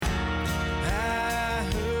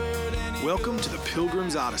Welcome to the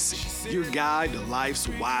Pilgrim's Odyssey, your guide to life's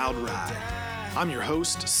wild ride. I'm your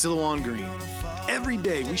host, Silouan Green. Every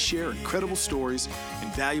day we share incredible stories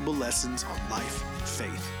and valuable lessons on life and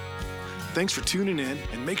faith. Thanks for tuning in,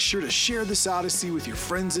 and make sure to share this Odyssey with your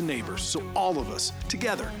friends and neighbors so all of us,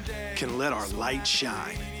 together, can let our light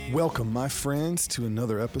shine. Welcome, my friends, to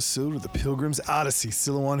another episode of the Pilgrim's Odyssey.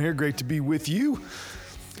 Silouan here, great to be with you.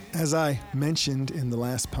 As I mentioned in the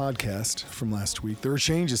last podcast from last week, there are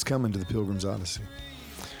changes coming to the Pilgrim's Odyssey.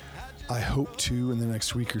 I hope to, in the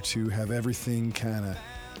next week or two, have everything kind of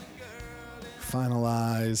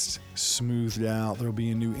finalized, smoothed out. There'll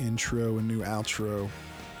be a new intro, a new outro.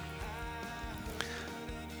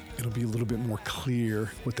 It'll be a little bit more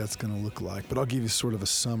clear what that's going to look like. But I'll give you sort of a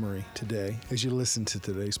summary today as you listen to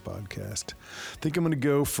today's podcast. I think I'm going to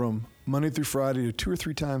go from Monday through Friday to 2 or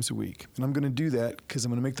 3 times a week. And I'm going to do that because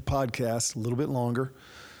I'm going to make the podcast a little bit longer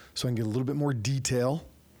so I can get a little bit more detail.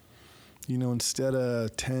 You know, instead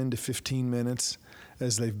of 10 to 15 minutes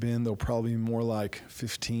as they've been, they'll probably be more like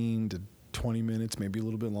 15 to 20 minutes, maybe a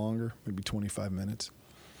little bit longer, maybe 25 minutes.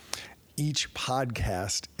 Each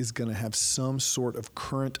podcast is going to have some sort of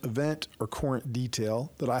current event or current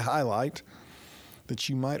detail that I highlight that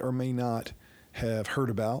you might or may not have heard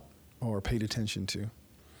about or paid attention to.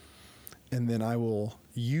 And then I will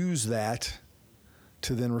use that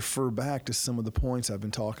to then refer back to some of the points I've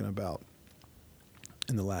been talking about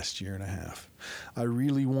in the last year and a half. I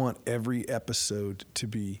really want every episode to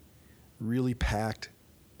be really packed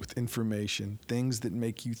with information, things that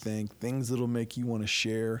make you think, things that'll make you want to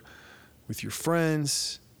share with your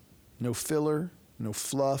friends. No filler, no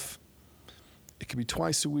fluff. It could be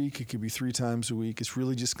twice a week. It could be 3 times a week. It's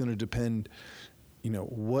really just going to depend,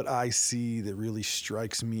 what I see that really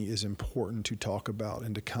strikes me as important to talk about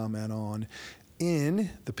and to comment on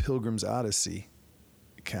in the Pilgrim's Odyssey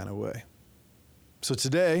kind of way. So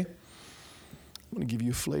today, I'm going to give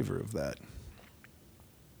you a flavor of that.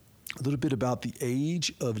 A little bit about the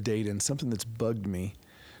age of data, and something that's bugged me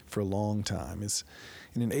for a long time is,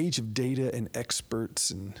 in an age of data and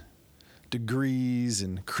experts and degrees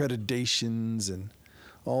and accreditations and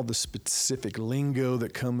all the specific lingo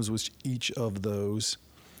that comes with each of those,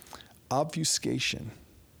 obfuscation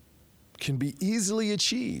can be easily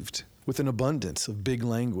achieved with an abundance of big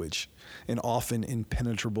language and often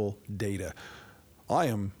impenetrable data. I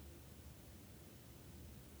am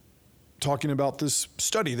talking about this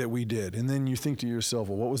study that we did, and then you think to yourself,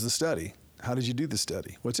 well, what was the study? How did you do the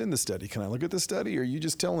study? What's in the study? Can I look at the study? Or are you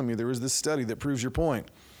just telling me there was this study that proves your point?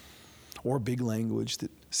 Or big language that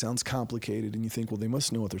sounds complicated and you think, well, they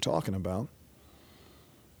must know what they're talking about.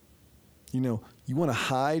 You want to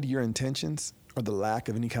hide your intentions or the lack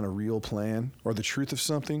of any kind of real plan or the truth of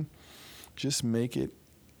something. Just make it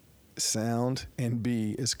sound and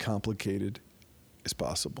be as complicated as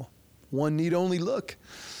possible. One need only look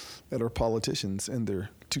at our politicians and their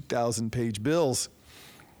 2,000-page bills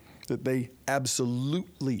that they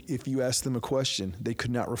absolutely, if you ask them a question, they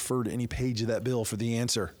could not refer to any page of that bill for the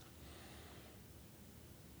answer.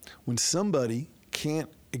 When somebody can't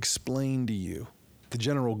explain to you the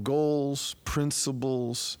general goals,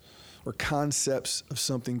 principles, or concepts of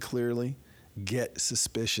something clearly, get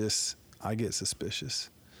suspicious. I get suspicious.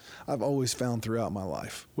 I've always found throughout my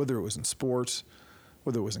life, whether it was in sports,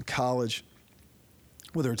 whether it was in college,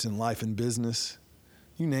 whether it's in life and business,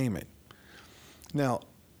 you name it. Now,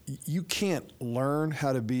 you can't learn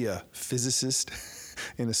how to be a physicist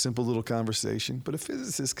in a simple little conversation, but a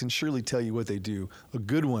physicist can surely tell you what they do, a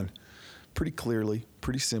good one, pretty clearly,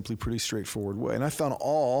 pretty simply, pretty straightforward way. And I found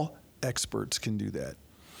all experts can do that.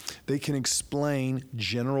 They can explain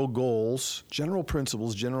general goals, general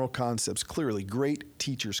principles, general concepts clearly. Great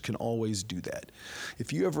teachers can always do that.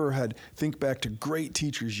 If you ever think back to great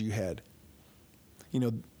teachers you had,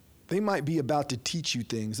 they might be about to teach you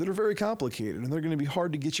things that are very complicated and they're going to be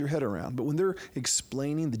hard to get your head around. But when they're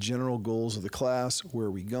explaining the general goals of the class, where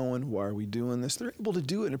are we going, why are we doing this, they're able to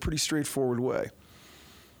do it in a pretty straightforward way.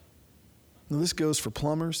 Now, this goes for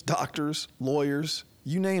plumbers, doctors, lawyers,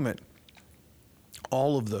 you name it.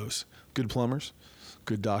 All of those. Good plumbers,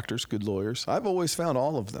 good doctors, good lawyers. I've always found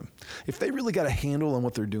all of them. If they really got a handle on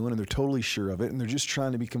what they're doing and they're totally sure of it and they're just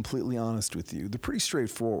trying to be completely honest with you, they're pretty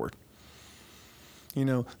straightforward.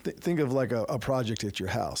 Think of like a project at your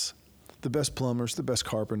house. The best plumbers, the best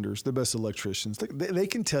carpenters, the best electricians, they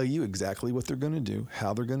can tell you exactly what they're going to do,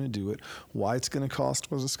 how they're going to do it, why it's going to cost,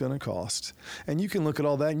 what it's going to cost. And you can look at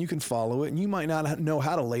all that and you can follow it. And you might not know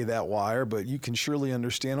how to lay that wire, but you can surely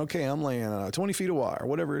understand, okay, I'm laying 20 feet of wire,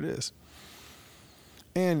 whatever it is.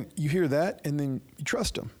 And you hear that and then you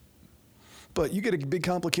trust them. But you get a big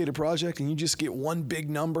complicated project and you just get one big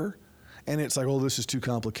number And it's like, oh, this is too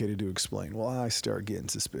complicated to explain. Well, I start getting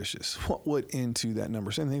suspicious. What went into that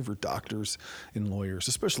number? Same thing for doctors and lawyers,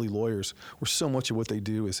 especially lawyers, where so much of what they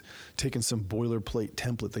do is taking some boilerplate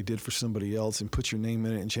template they did for somebody else and put your name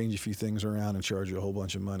in it and change a few things around and charge you a whole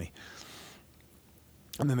bunch of money.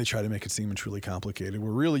 And then they try to make it seem it's really complicated,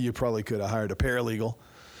 where really you probably could have hired a paralegal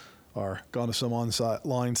or gone to some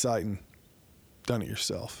online site and done it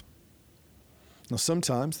yourself. Now,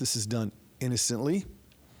 sometimes this is done innocently.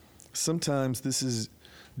 Sometimes this is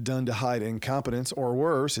done to hide incompetence, or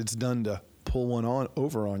worse, it's done to pull one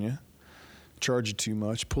over on you, charge you too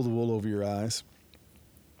much, pull the wool over your eyes.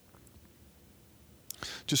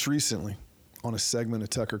 Just recently, on a segment of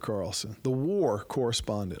Tucker Carlson, the war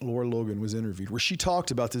correspondent, Laura Logan, was interviewed, where she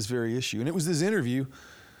talked about this very issue. And it was this interview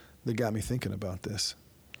that got me thinking about this.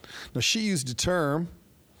 Now, she used a term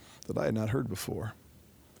that I had not heard before,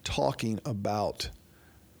 talking about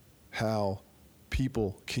how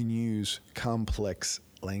people can use complex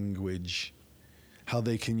language, how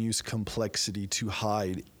they can use complexity to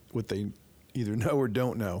hide what they either know or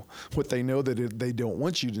don't know, what they know that they don't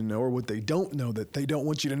want you to know, or what they don't know that they don't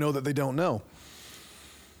want you to know that they don't know.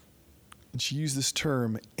 And she used this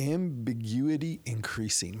term, ambiguity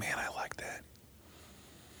increasing. Man, I like that.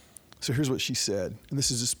 So here's what she said, and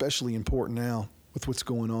this is especially important now with what's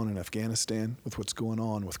going on in Afghanistan, with what's going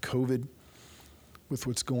on with COVID, with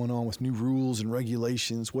what's going on with new rules and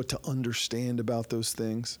regulations, what to understand about those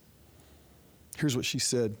things. Here's what she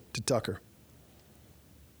said to Tucker.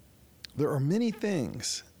 There are many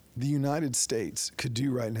things the United States could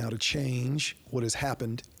do right now to change what has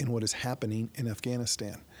happened and what is happening in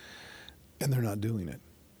Afghanistan, and they're not doing it.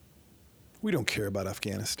 We don't care about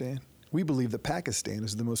Afghanistan. We believe that Pakistan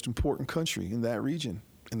is the most important country in that region,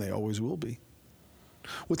 and they always will be.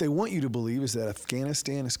 What they want you to believe is that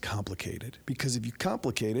Afghanistan is complicated, because if you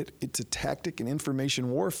complicate it, it's a tactic in information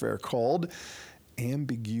warfare called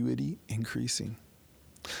ambiguity increasing.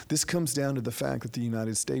 This comes down to the fact that the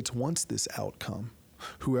United States wants this outcome.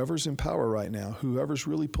 Whoever's in power right now, whoever's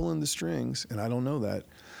really pulling the strings, and I don't know that,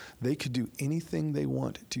 they could do anything they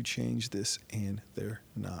want to change this, and they're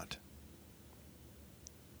not.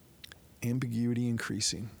 Ambiguity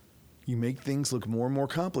increasing. You make things look more and more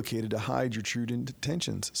complicated to hide your true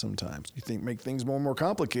intentions sometimes. You make things more and more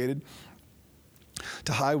complicated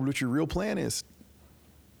to hide what your real plan is.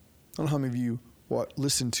 I don't know how many of you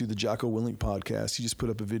listen to the Jocko Willink podcast. He just put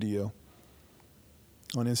up a video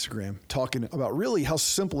on Instagram talking about really how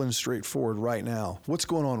simple and straightforward right now, what's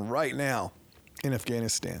going on right now in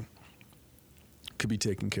Afghanistan could be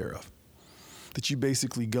taken care of. That you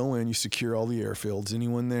basically go in, you secure all the airfields.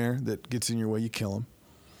 Anyone there that gets in your way, you kill them.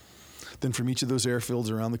 Then from each of those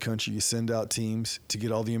airfields around the country, you send out teams to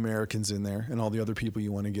get all the Americans in there and all the other people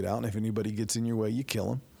you want to get out. And if anybody gets in your way, you kill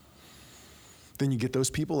them. Then you get those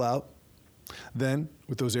people out. Then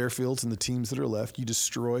with those airfields and the teams that are left, you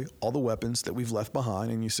destroy all the weapons that we've left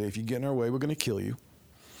behind. And you say, if you get in our way, we're going to kill you.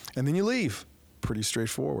 And then you leave. Pretty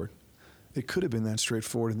straightforward. It could have been that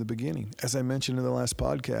straightforward in the beginning. As I mentioned in the last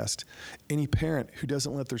podcast, any parent who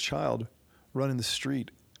doesn't let their child run in the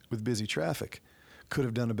street with busy traffic could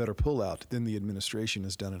have done a better pullout than the administration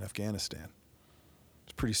has done in Afghanistan.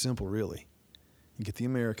 It's pretty simple, really. You get the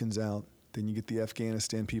Americans out, then you get the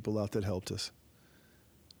Afghanistan people out that helped us.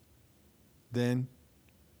 Then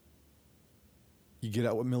you get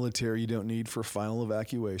out what military you don't need for final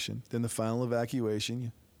evacuation. Then the final evacuation,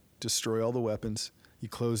 you destroy all the weapons, you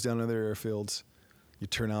close down other airfields, you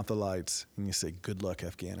turn out the lights, and you say, good luck,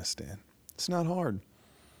 Afghanistan. It's not hard.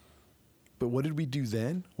 But what did we do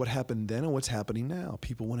then? What happened then and what's happening now?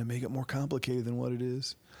 People want to make it more complicated than what it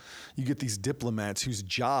is. You get these diplomats whose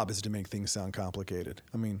job is to make things sound complicated.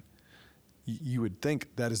 I mean, you would think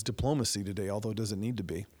that is diplomacy today, although it doesn't need to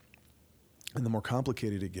be. And the more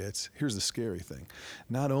complicated it gets, here's the scary thing.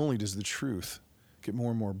 Not only does the truth get more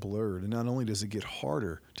and more blurred, and not only does it get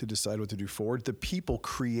harder to decide what to do forward, the people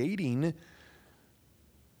creating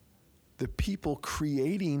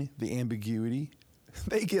the ambiguity,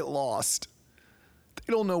 they get lost.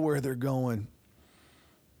 They don't know where they're going.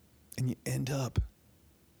 And you end up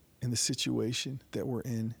in the situation that we're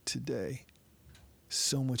in today.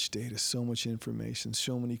 So much data, so much information,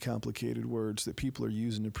 so many complicated words that people are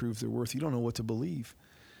using to prove their worth. You don't know what to believe.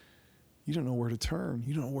 You don't know where to turn.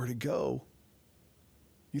 You don't know where to go.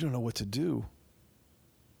 You don't know what to do.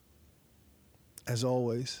 As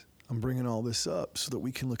always, I'm bringing all this up so that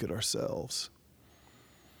we can look at ourselves.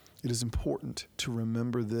 It is important to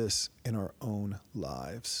remember this in our own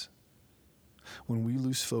lives. When we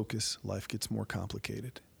lose focus, life gets more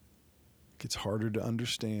complicated. It gets harder to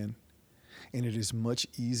understand, and it is much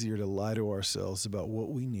easier to lie to ourselves about what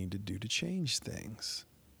we need to do to change things.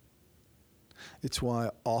 It's why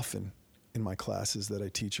often in my classes that I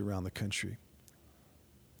teach around the country,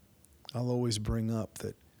 I'll always bring up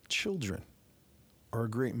that children are a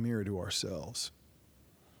great mirror to ourselves.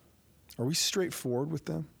 Are we straightforward with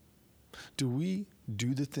them? Do we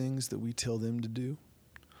do the things that we tell them to do?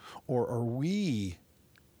 Or are we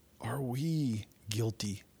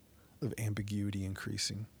guilty of ambiguity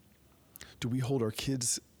increasing? Do we hold our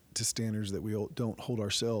kids to standards that we don't hold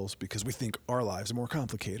ourselves because we think our lives are more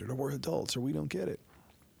complicated, or we're adults, or we don't get it?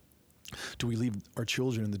 Do we leave our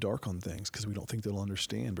children in the dark on things because we don't think they'll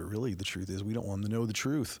understand, but really the truth is we don't want them to know the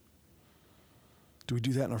truth? Do we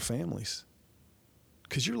do that in our families?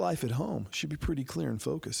 Because your life at home should be pretty clear and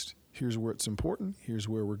focused. Here's where it's important. Here's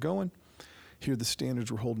where we're going. Here are the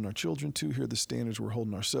standards we're holding our children to. Here are the standards we're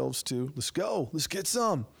holding ourselves to. Let's go. Let's get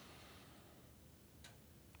some.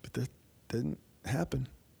 But that didn't happen.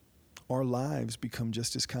 Our lives become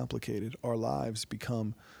just as complicated. Our lives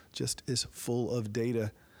become just as full of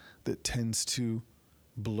data that tends to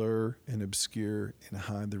blur and obscure and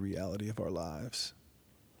hide the reality of our lives.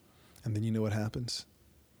 And then you know what happens?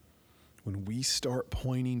 When we start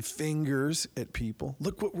pointing fingers at people,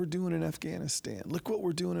 look what we're doing in Afghanistan. Look what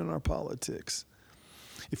we're doing in our politics.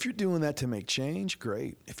 If you're doing that to make change,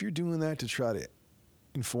 great. If you're doing that to try to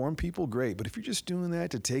inform people, great. But if you're just doing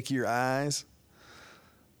that to take your eyes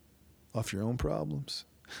off your own problems,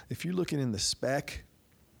 if you're looking in the speck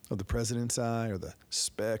of the president's eye or the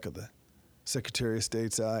speck of the Secretary of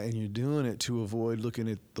State's eye, and you're doing it to avoid looking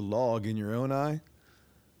at the log in your own eye,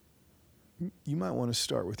 you might want to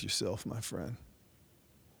start with yourself, my friend.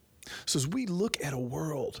 So as we look at a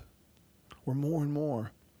world where more and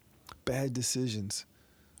more bad decisions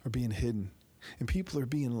are being hidden and people are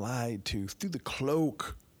being lied to through the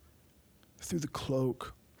cloak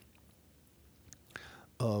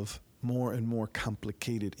of more and more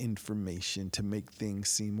complicated information to make things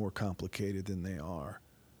seem more complicated than they are,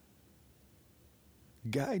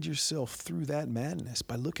 guide yourself through that madness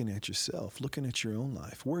by looking at yourself, looking at your own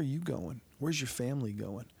life. Where are you going? Where's your family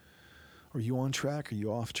going? Are you on track? Are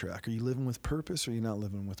you off track? Are you living with purpose? Or are you not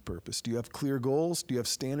living with purpose? Do you have clear goals? Do you have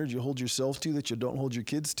standards you hold yourself to that you don't hold your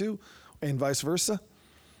kids to? And vice versa?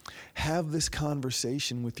 Have this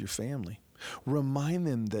conversation with your family. Remind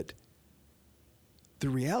them that the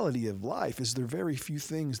reality of life is there are very few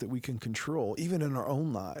things that we can control, even in our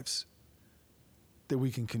own lives, that we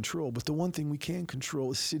can control. But the one thing we can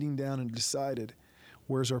control is sitting down and decided,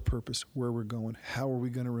 where's our purpose, where we're going, how are we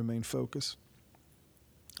going to remain focused?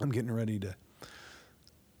 I'm getting ready to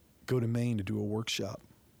go to Maine to do a workshop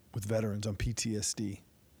with veterans on PTSD.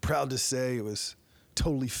 Proud to say it was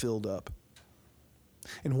totally filled up.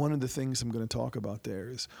 And one of the things I'm going to talk about there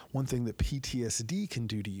is one thing that PTSD can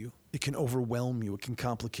do to you. It can overwhelm you. It can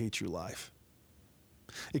complicate your life.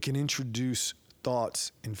 It can introduce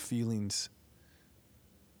thoughts and feelings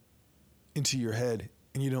into your head,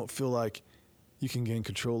 and you don't feel like you can gain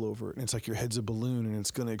control over it. And it's like your head's a balloon and it's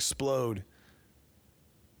going to explode,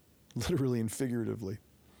 literally and figuratively.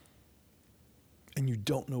 And you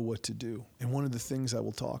don't know what to do. And one of the things I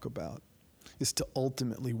will talk about is to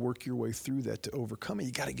ultimately work your way through that, to overcome it.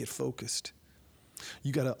 You got to get focused.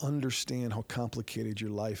 You got to understand how complicated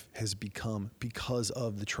your life has become because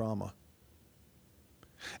of the trauma.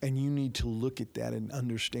 And you need to look at that and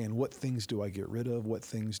understand, what things do I get rid of? What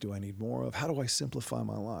things do I need more of? How do I simplify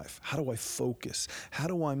my life? How do I focus? How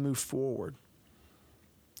do I move forward?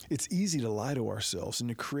 It's easy to lie to ourselves and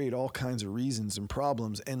to create all kinds of reasons and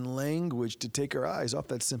problems and language to take our eyes off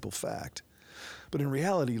that simple fact. But in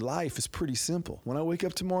reality, life is pretty simple. When I wake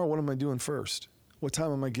up tomorrow, what am I doing first? What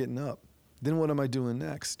time am I getting up? Then what am I doing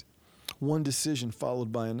next? One decision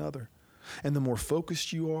followed by another. And the more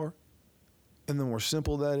focused you are, and the more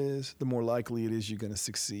simple that is, the more likely it is you're going to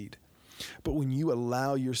succeed. But when you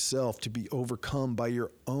allow yourself to be overcome by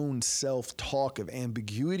your own self-talk of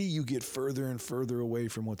ambiguity, you get further and further away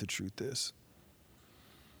from what the truth is.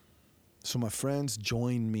 So my friends,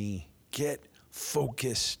 join me. Get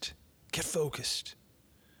focused. Get focused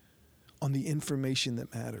on the information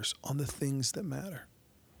that matters, on the things that matter.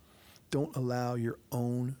 Don't allow your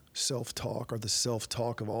own self-talk or the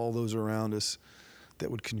self-talk of all those around us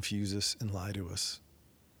that would confuse us and lie to us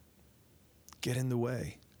get in the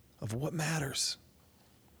way of what matters.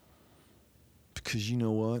 Because you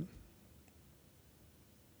know what?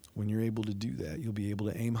 When you're able to do that, you'll be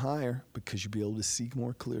able to aim higher because you'll be able to see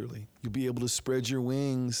more clearly. You'll be able to spread your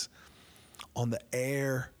wings on the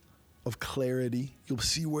air of clarity. You'll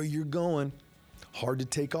see where you're going. Hard to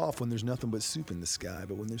take off when there's nothing but soup in the sky,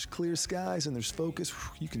 but when there's clear skies and there's focus,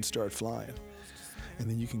 you can start flying. And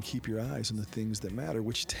then you can keep your eyes on the things that matter,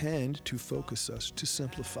 which tend to focus us, to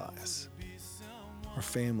simplify us. Our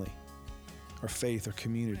family, our faith, our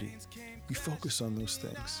community. You focus on those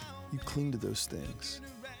things. You cling to those things.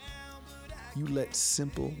 You let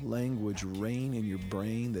simple language reign in your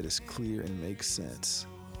brain that is clear and makes sense.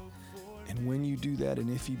 And when you do that, and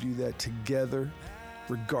if you do that together,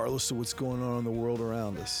 regardless of what's going on in the world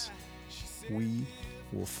around us, we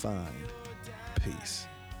will find peace.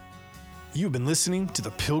 You've been listening to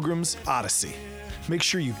The Pilgrim's Odyssey. Make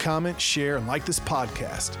sure you comment, share, and like this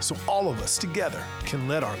podcast so all of us together can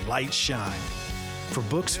let our light shine. For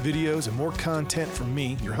books, videos, and more content from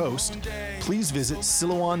me, your host, please visit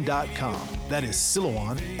Silouan.com. That is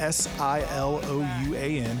Silouan, Silouan.com.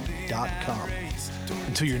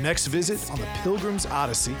 Until your next visit on The Pilgrim's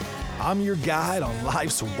Odyssey, I'm your guide on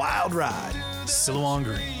life's wild ride, Silouan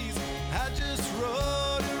Green. I just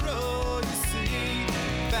rode a road, you see,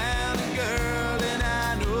 found a girl and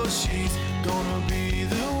I know she's gonna be